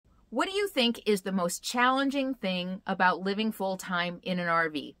What do you think is the most challenging thing about living full-time in an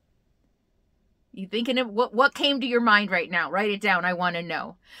RV? You thinking of what came to your mind right now? Write it down. I want to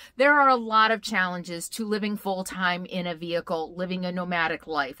know. There are a lot of challenges to living full-time in a vehicle, living a nomadic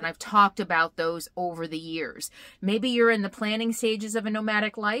life. And I've talked about those over the years. Maybe you're in the planning stages of a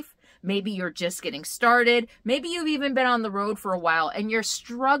nomadic life. Maybe you're just getting started. Maybe you've even been on the road for a while and you're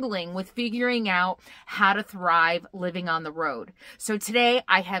struggling with figuring out how to thrive living on the road. So today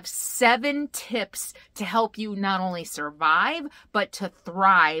I have 7 tips to help you not only survive, but to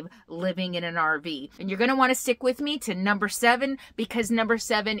thrive living in an RV. And you're going to want to stick with me to number 7 because number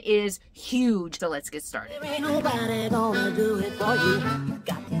 7 is huge. So let's get started. There ain't nobody gonna do it for you. You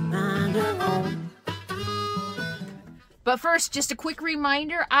got to find your own. But first, just a quick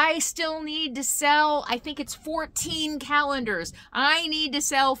reminder, I still need to sell, I think it's 14 calendars. I need to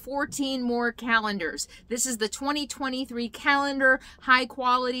sell 14 more calendars. This is the 2023 calendar, high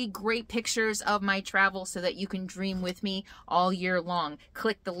quality, great pictures of my travel so that you can dream with me all year long.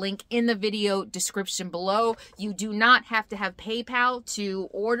 Click the link in the video description below. You do not have to have PayPal to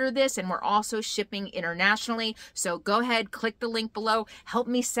order this, and we're also shipping internationally. So go ahead, click the link below. Help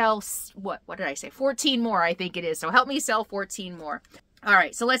me sell, what did I say? 14 more, I think it is. So help me sell 14 more. All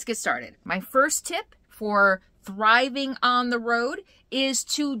right, so let's get started. My first tip for thriving on the road is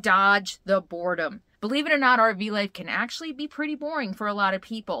to dodge the boredom. Believe it or not, RV life can actually be pretty boring for a lot of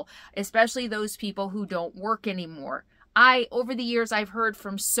people, especially those people who don't work anymore. Over the years, I've heard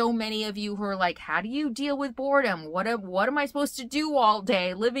from so many of you who are like, how do you deal with boredom? What am I supposed to do all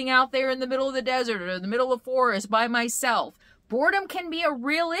day living out there in the middle of the desert or the middle of the forest by myself? Boredom can be a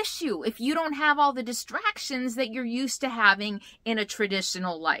real issue if you don't have all the distractions that you're used to having in a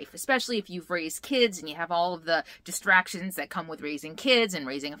traditional life, especially if you've raised kids and you have all of the distractions that come with raising kids and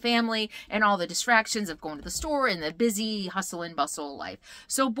raising a family and all the distractions of going to the store and the busy hustle and bustle life.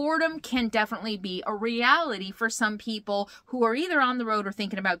 So boredom can definitely be a reality for some people who are either on the road or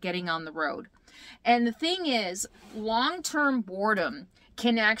thinking about getting on the road. And the thing is, long-term boredom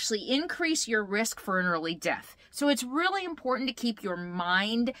can actually increase your risk for an early death. So it's really important to keep your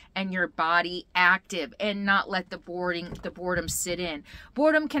mind and your body active and not let the boredom sit in.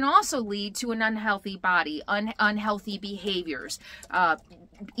 Boredom can also lead to an unhealthy body, unhealthy behaviors,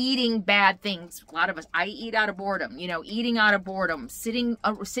 eating bad things. A lot of us, I eat out of boredom, eating out of boredom, sitting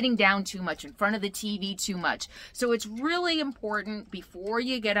down too much in front of the TV too much. So it's really important before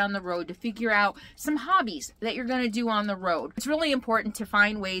you get on the road to figure out some hobbies that you're going to do on the road. It's really important to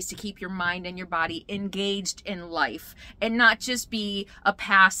find ways to keep your mind and your body engaged in life and not just be a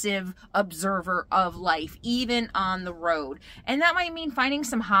passive observer of life, even on the road. And that might mean finding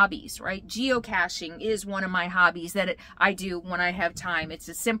some hobbies, right? Geocaching is one of my hobbies that I do when I have time. It's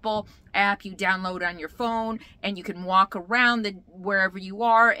a simple app you download on your phone and you can walk around wherever you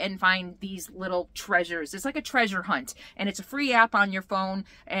are and find these little treasures. It's like a treasure hunt and it's a free app on your phone,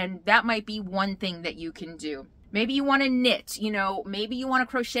 and that might be one thing that you can do. Maybe you want to knit, maybe you want to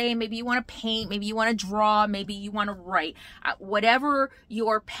crochet, maybe you want to paint, maybe you want to draw, maybe you want to write. Whatever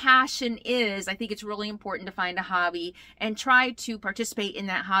your passion is, I think it's really important to find a hobby and try to participate in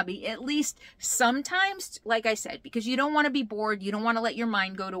that hobby at least sometimes, like I said, because you don't want to be bored, you don't want to let your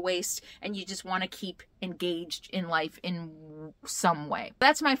mind go to waste, and you just want to keep engaged in life in some way.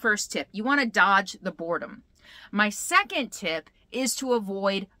 That's my first tip. You want to dodge the boredom. My second tip is to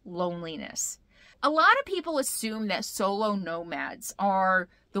avoid loneliness. A lot of people assume that solo nomads are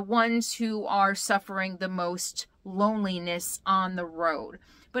the ones who are suffering the most loneliness on the road.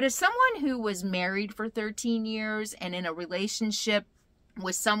 But as someone who was married for 13 years and in a relationship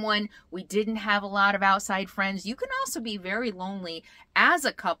with someone, we didn't have a lot of outside friends, you can also be very lonely as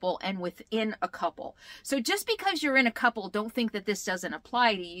a couple and within a couple. So just because you're in a couple, don't think that this doesn't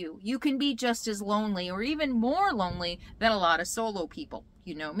apply to you. You can be just as lonely or even more lonely than a lot of solo people.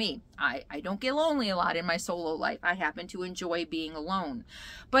 You know me. I don't get lonely a lot in my solo life. I happen to enjoy being alone.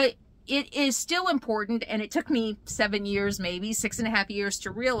 But it is still important, and it took me 7 years, maybe 6.5 years to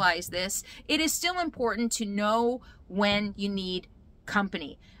realize this. It is still important to know when you need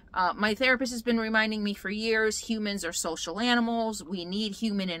company. My therapist has been reminding me for years, humans are social animals. We need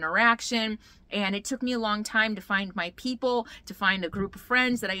human interaction. And it took me a long time to find my people, to find a group of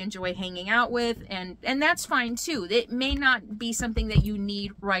friends that I enjoy hanging out with. And that's fine too. It may not be something that you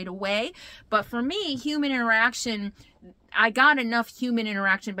need right away. But for me, human interaction, I got enough human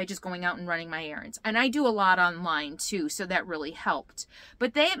interaction by just going out and running my errands. And I do a lot online too, so that really helped.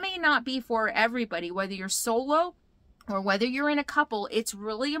 But that may not be for everybody, whether you're solo or whether you're in a couple, it's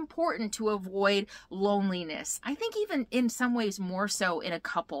really important to avoid loneliness. I think even in some ways more so in a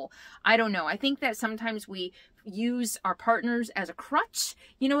couple. I don't know. I think that sometimes we use our partners as a crutch,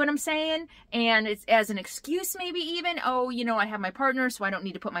 you know what I'm saying? And it's as an excuse maybe even, oh, you know, I have my partner, so I don't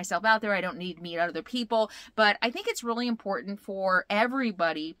need to put myself out there. I don't need to meet other people. But I think it's really important for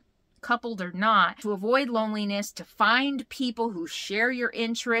everybody, coupled or not, to avoid loneliness, to find people who share your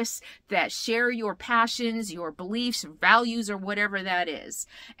interests, that share your passions, your beliefs, values, or whatever that is.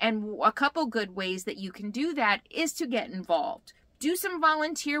 And a couple good ways that you can do that is to get involved. Do some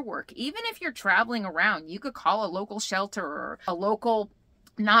volunteer work. Even if you're traveling around, you could call a local shelter or a local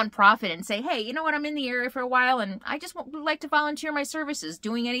nonprofit and say, hey, you know what, I'm in the area for a while and I just would like to volunteer my services,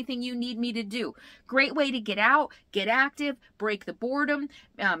 doing anything you need me to do. Great way to get out, get active, break the boredom,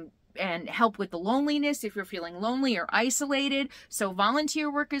 and help with the loneliness if you're feeling lonely or isolated. So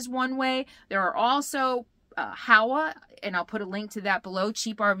volunteer work is one way. There are also HOWA, and I'll put a link to that below,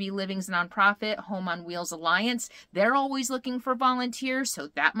 Cheap RV Living's nonprofit, Home on Wheels Alliance. They're always looking for volunteers, so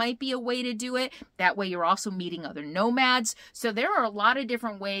that might be a way to do it. That way you're also meeting other nomads. So there are a lot of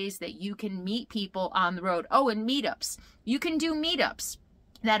different ways that you can meet people on the road. Oh, and meetups. You can do meetups.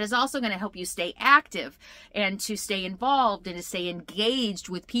 That is also going to help you stay active and to stay involved and to stay engaged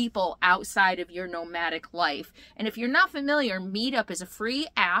with people outside of your nomadic life. And if you're not familiar, Meetup is a free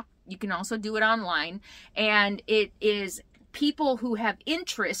app. You can also do it online. And it is people who have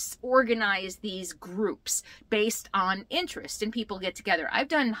interests organize these groups based on interest, and people get together. I've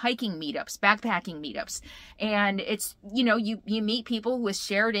done hiking meetups, backpacking meetups, and it's, you know, you meet people with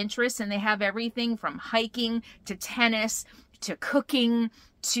shared interests, and they have everything from hiking to tennis to cooking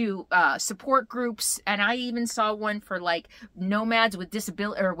to support groups. And I even saw one for like nomads with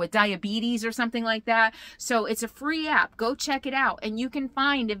disability or with diabetes or something like that. So it's a free app. Go check it out, and you can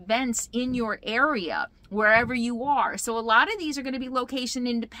find events in your area wherever you are. So a lot of these are going to be location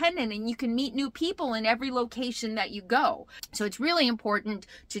independent, and you can meet new people in every location that you go. So it's really important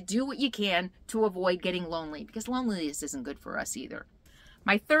to do what you can to avoid getting lonely, because loneliness isn't good for us either.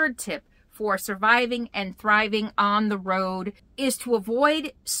 My third tip for surviving and thriving on the road is to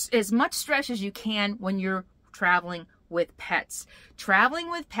avoid as much stress as you can when you're traveling with pets. Traveling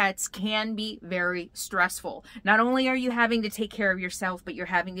with pets can be very stressful. Not only are you having to take care of yourself, but you're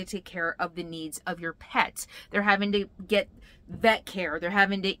having to take care of the needs of your pets. They're having to get vet care. They're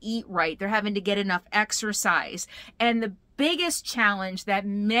having to eat right. They're having to get enough exercise. And the biggest challenge that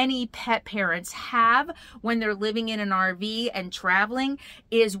many pet parents have when they're living in an RV and traveling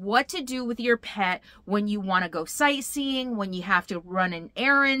is what to do with your pet when you want to go sightseeing, when you have to run in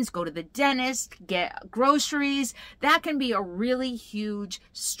errands, go to the dentist, get groceries. That can be a really huge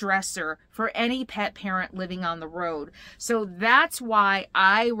stressor for any pet parent living on the road. So that's why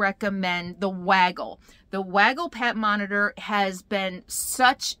I recommend the Waggle. The Waggle Pet Monitor has been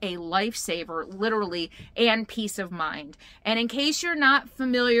such a lifesaver, literally, and peace of mind. And in case you're not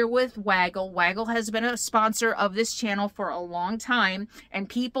familiar with Waggle, Waggle has been a sponsor of this channel for a long time, and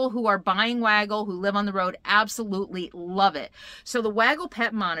people who are buying Waggle, who live on the road, absolutely love it. So the Waggle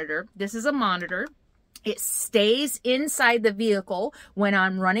Pet Monitor, this is a monitor. It stays inside the vehicle when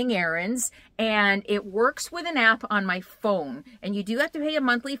I'm running errands, and it works with an app on my phone. And you do have to pay a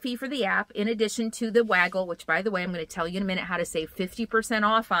monthly fee for the app in addition to the Waggle, which, by the way, I'm going to tell you in a minute how to save 50%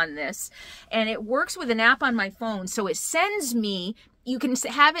 off on this. And it works with an app on my phone, so it sends me, you can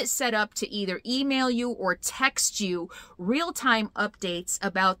have it set up to either email you or text you real-time updates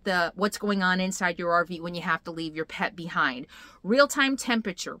about what's going on inside your RV when you have to leave your pet behind. Real-time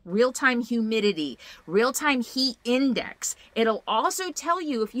temperature, real-time humidity, real-time heat index. It'll also tell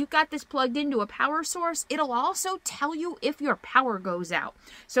you if you've got this plugged into a power source, it'll also tell you if your power goes out.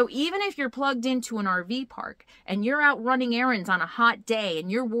 So even if you're plugged into an RV park and you're out running errands on a hot day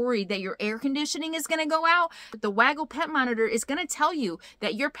and you're worried that your air conditioning is going to go out, the Waggle Pet Monitor is going to tell you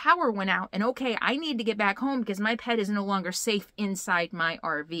that your power went out and okay, I need to get back home because my pet is no longer safe inside my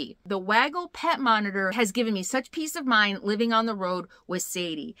RV. The Waggle Pet Monitor has given me such peace of mind living on the road with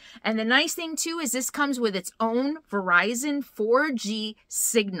Sadie. And the nice thing too is this comes with its own Verizon 4G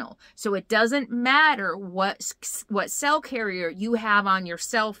signal. So it doesn't matter what cell carrier you have on your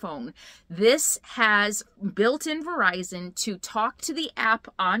cell phone. This has built-in Verizon to talk to the app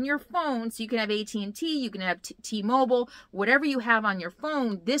on your phone. So you can have AT&T, you can have T-Mobile, whatever you have on your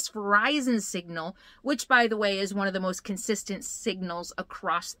phone. This Verizon signal, which by the way is one of the most consistent signals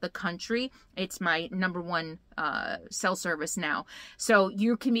across the country. It's my #1 cell service now. So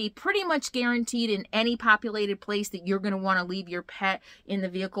you can be pretty much guaranteed in any populated place that you're going to want to leave your pet in the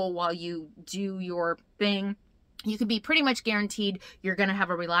vehicle while you do your thing. you can be pretty much guaranteed you're going to have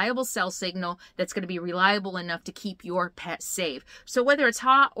a reliable cell signal that's going to be reliable enough to keep your pet safe. So whether it's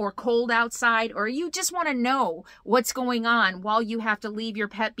hot or cold outside, or you just want to know what's going on while you have to leave your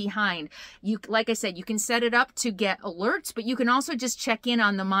pet behind, like I said, you can set it up to get alerts, but you can also just check in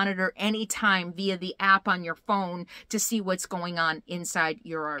on the monitor anytime via the app on your phone to see what's going on inside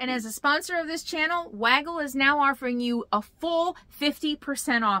your RV. And as a sponsor of this channel, Waggle is now offering you a full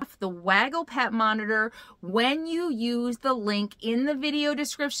 50% off the Waggle Pet Monitor when you use the link in the video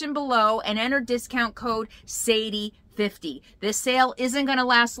description below and enter discount code SADIE50. This sale isn't going to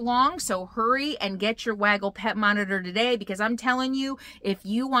last long, so hurry and get your Waggle Pet Monitor today, because I'm telling you, if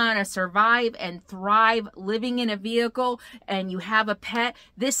you want to survive and thrive living in a vehicle and you have a pet,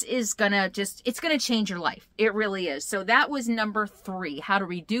 this is going to it's going to change your life. It really is. So that was number 3, how to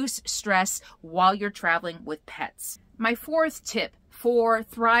reduce stress while you're traveling with pets. My 4th tip for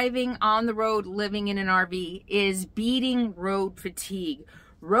thriving on the road living in an RV is beating road fatigue.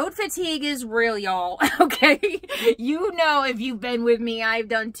 Road fatigue is real, y'all, okay? You know, if you've been with me, I've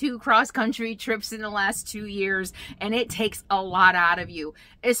done 2 cross-country trips in the last 2 years, and it takes a lot out of you,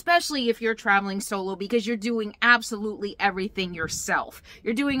 especially if you're traveling solo, because you're doing absolutely everything yourself.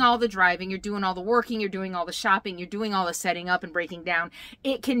 You're doing all the driving, you're doing all the working, you're doing all the shopping, you're doing all the setting up and breaking down.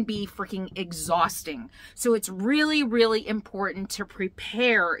 It can be freaking exhausting. So it's really, really important to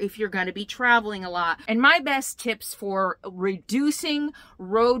prepare if you're going to be traveling a lot. And my best tips for reducing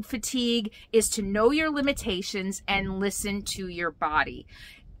road fatigue is to know your limitations and listen to your body.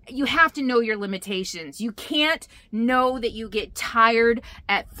 You have to know your limitations. You can't know that you get tired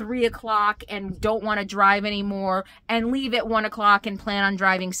at 3 o'clock and don't want to drive anymore and leave at 1 o'clock and plan on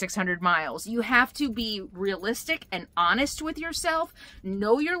driving 600 miles. You have to be realistic and honest with yourself,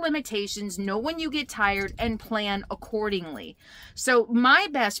 know your limitations, know when you get tired, and plan accordingly. So my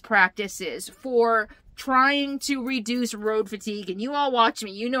best practices for trying to reduce road fatigue, and you all watch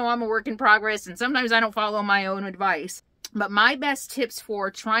me, you know I'm a work in progress, and sometimes I don't follow my own advice. But my best tips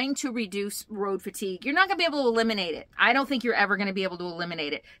for trying to reduce road fatigue, you're not going to be able to eliminate it. I don't think you're ever going to be able to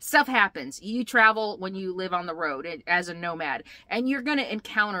eliminate it. Stuff happens. You travel when you live on the road as a nomad, and you're going to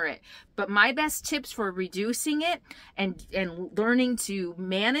encounter it. But my best tips for reducing it and learning to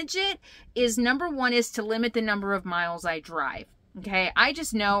manage it is, number 1 is to limit the number of miles I drive. Okay, I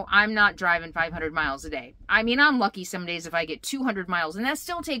just know I'm not driving 500 miles a day. I mean, I'm lucky some days if I get 200 miles, and that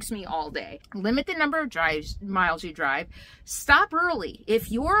still takes me all day. Limit the number of miles you drive. Stop early.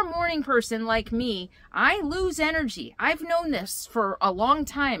 If you're a morning person like me, I lose energy. I've known this for a long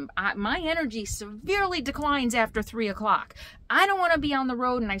time. My energy severely declines after 3 o'clock. I don't want to be on the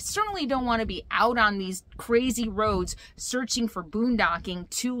road, and I certainly don't want to be out on these crazy roads searching for boondocking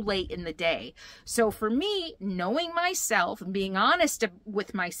too late in the day. So for me, knowing myself and being honest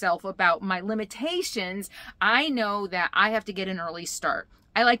with myself about my limitations, I know that I have to get an early start.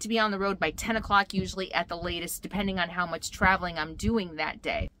 I like to be on the road by 10 o'clock usually at the latest, depending on how much traveling I'm doing that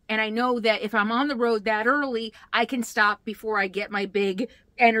day. And I know that if I'm on the road that early, I can stop before I get my big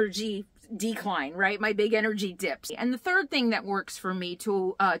energy decline, right? My big energy dips. And the third thing that works for me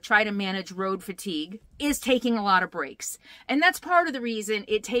to try to manage road fatigue is taking a lot of breaks. And that's part of the reason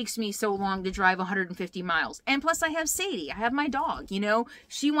it takes me so long to drive 150 miles. And plus I have Sadie, I have my dog, you know,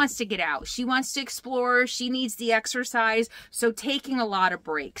 she wants to get out. She wants to explore. She needs the exercise. So taking a lot of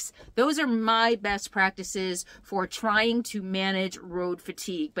breaks. Those are my best practices for trying to manage road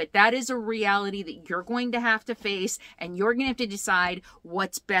fatigue. But that is a reality that you're going to have to face, and you're going to have to decide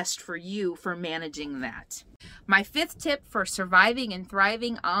what's best for you for managing that. My 5th tip for surviving and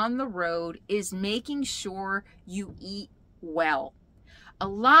thriving on the road is making sure you eat well. A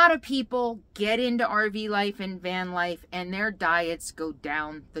lot of people get into RV life and van life and their diets go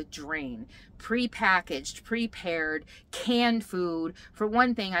down the drain. Pre-packaged, prepared, canned food. For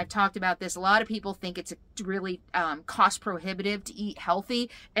one thing, I've talked about this, a lot of people think it's really cost prohibitive to eat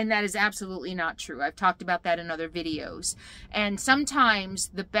healthy, and that is absolutely not true. I've talked about that in other videos. And sometimes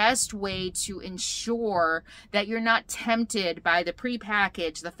the best way to ensure that you're not tempted by the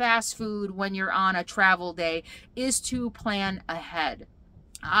prepackaged, the fast food when you're on a travel day, is to plan ahead.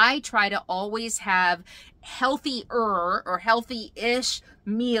 I try to always have healthier or healthy-ish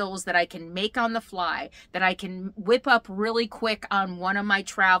meals that I can make on the fly, that I can whip up really quick on one of my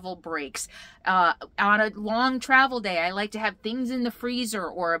travel breaks. On a long travel day, I like to have things in the freezer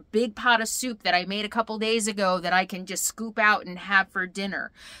or a big pot of soup that I made a couple days ago that I can just scoop out and have for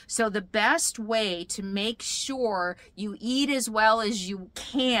dinner. So the best way to make sure you eat as well as you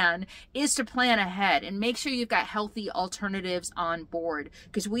can is to plan ahead and make sure you've got healthy alternatives on board.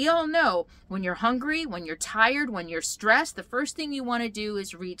 Because we all know when you're hungry, when you're you're tired, when you're stressed, the first thing you want to do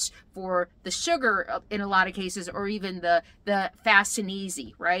is reach for the sugar in a lot of cases, or even the fast and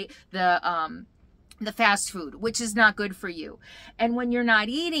easy, right? The fast food, which is not good for you. And when you're not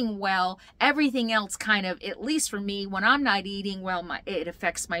eating well, everything else kind of, at least for me, when I'm not eating well, it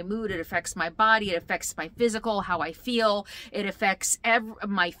affects my mood, it affects my body, it affects my physical, how I feel, it affects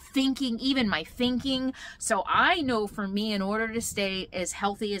my thinking, even my thinking. So I know for me, in order to stay as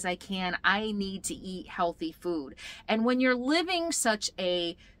healthy as I can, I need to eat healthy food. And when you're living such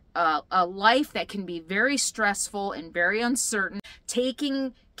a life that can be very stressful and very uncertain,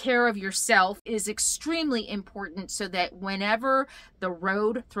 taking care of yourself is extremely important, so that whenever the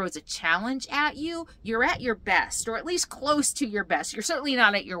road throws a challenge at you, you're at your best, or at least close to your best. You're certainly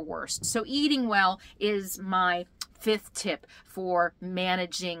not at your worst. So eating well is my 5th tip for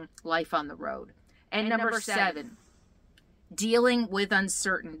managing life on the road. And number 7, dealing with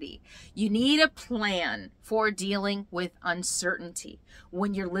uncertainty. You need a plan for dealing with uncertainty.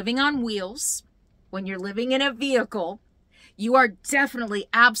 When you're living on wheels, when you're living in a vehicle, you are definitely,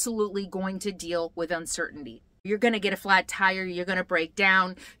 absolutely going to deal with uncertainty. You're going to get a flat tire, you're going to break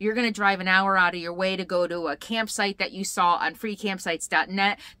down, you're going to drive an hour out of your way to go to a campsite that you saw on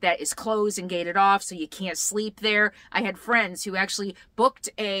freecampsites.net that is closed and gated off, so you can't sleep there. I had friends who actually booked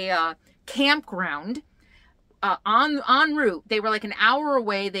a campground en route. They were like an hour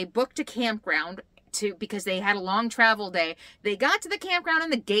away. They booked a campground because they had a long travel day. They got to the campground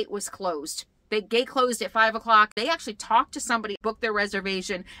and the gate was closed. The gate closed at 5 o'clock. They actually talked to somebody, booked their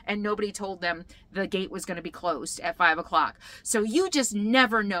reservation, and nobody told them the gate was going to be closed at 5 o'clock. So you just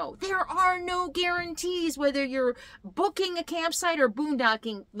never know. There are no guarantees whether you're booking a campsite or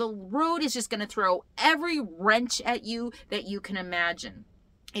boondocking. The road is just going to throw every wrench at you that you can imagine.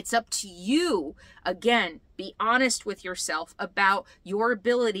 It's up to you. Again, be honest with yourself about your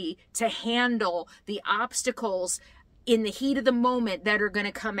ability to handle the obstacles in the heat of the moment that are going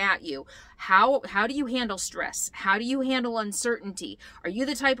to come at you. How do you handle stress? How do you handle uncertainty? Are you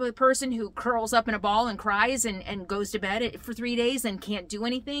the type of person who curls up in a ball and cries and goes to bed for 3 days and can't do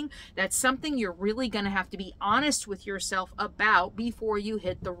anything? That's something you're really going to have to be honest with yourself about before you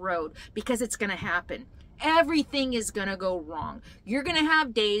hit the road, because it's going to happen. Everything is going to go wrong. You're going to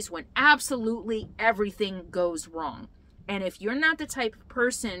have days when absolutely everything goes wrong. And if you're not the type of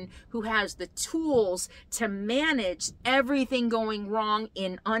person who has the tools to manage everything going wrong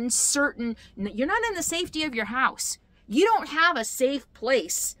in uncertain, you're not in the safety of your house. You don't have a safe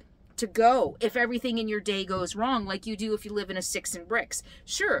place to go if everything in your day goes wrong like you do if you live in a 6 and bricks.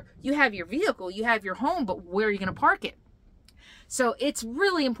 Sure, you have your vehicle, you have your home, but where are you going to park it? So it's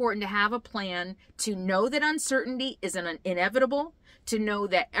really important to have a plan, to know that uncertainty is inevitable, to know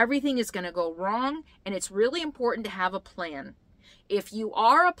that everything is going to go wrong, and it's really important to have a plan. If you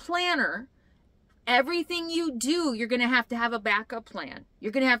are a planner, everything you do, you're going to have a backup plan.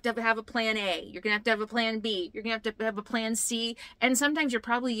 You're going to have a plan A. You're going to have a plan B. You're going to have a plan C, and sometimes you're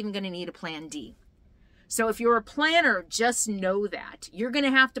probably even going to need a plan D. So if you're a planner, just know that. You're going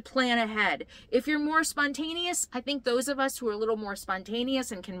to have to plan ahead. If you're more spontaneous, I think those of us who are a little more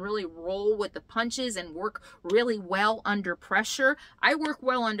spontaneous and can really roll with the punches and work really well under pressure, I work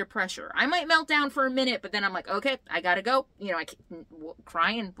well under pressure. I might melt down for a minute, but then I'm like, okay, I got to go. You know,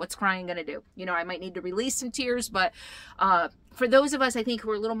 crying, what's crying going to do? You know, I might need to release some tears, but for those of us, I think,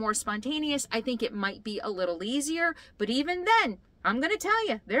 who are a little more spontaneous, I think it might be a little easier. But even then, I'm going to tell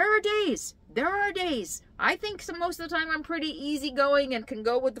you, there are days. I think most of the time I'm pretty easygoing and can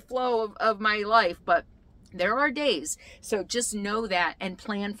go with the flow of my life, but there are days. So just know that and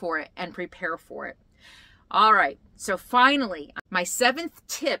plan for it and prepare for it. All right. So finally, my 7th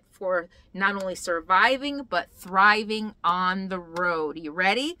tip for not only surviving, but thriving on the road. You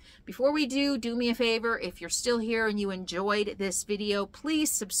ready? Before we do me a favor. If you're still here and you enjoyed this video,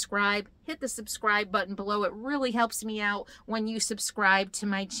 please subscribe. Hit the subscribe button below. It really helps me out when you subscribe to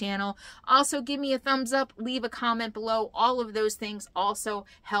my channel. Also, give me a thumbs up, leave a comment below. All of those things also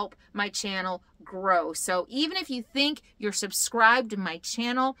help my channel grow. So even if you think you're subscribed to my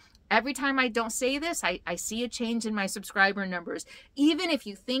channel, every time I don't say this, I see a change in my subscriber numbers. Even if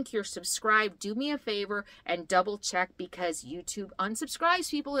you think you're subscribed, do me a favor and double check, because YouTube unsubscribes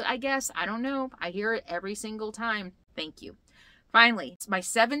people, I guess. I don't know. I hear it every single time. Thank you. Finally, my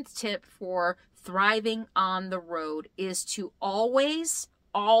 7th tip for thriving on the road is to always,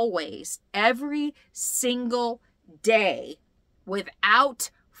 every single day, without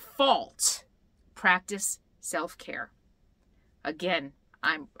fault, practice self-care. Again,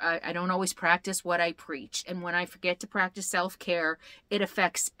 I don't always practice what I preach. And when I forget to practice self-care, it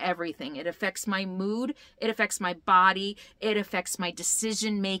affects everything. It affects my mood. It affects my body. It affects my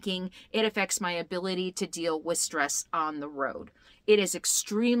decision making. It affects my ability to deal with stress on the road. It is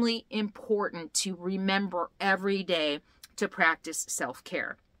extremely important to remember every day to practice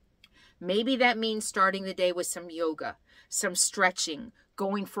self-care. Maybe that means starting the day with some yoga, some stretching,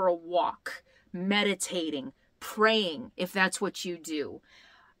 going for a walk, meditating, praying, if that's what you do.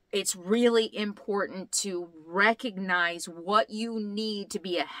 It's really important to recognize what you need to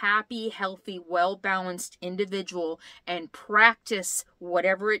be a happy, healthy, well-balanced individual and practice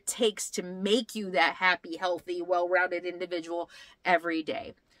whatever it takes to make you that happy, healthy, well-rounded individual every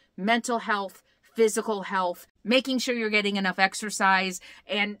day. Mental health, physical health, making sure you're getting enough exercise.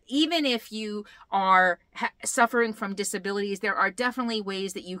 And even if you are suffering from disabilities, there are definitely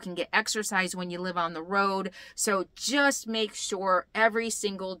ways that you can get exercise when you live on the road. So just make sure every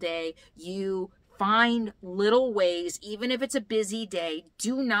single day you find little ways, even if it's a busy day,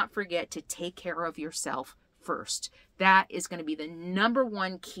 do not forget to take care of yourself first. That is going to be the number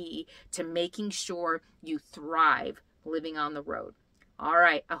 1 key to making sure you thrive living on the road. All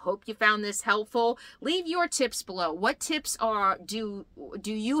right, I hope you found this helpful. Leave your tips below. What tips do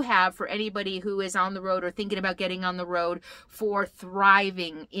you have for anybody who is on the road or thinking about getting on the road for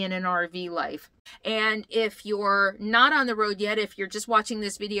thriving in an RV life? And if you're not on the road yet, if you're just watching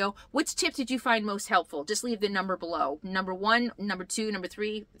this video, which tip did you find most helpful? Just leave the number below. Number 1, number 2, number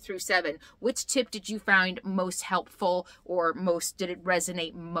 3 through 7. Which tip did you find most helpful, or did it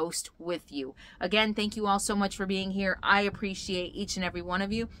resonate most with you? Again, thank you all so much for being here. I appreciate each and every one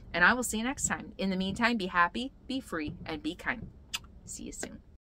of you, and I will see you next time. In the meantime, be happy, be free, and be kind. See you soon.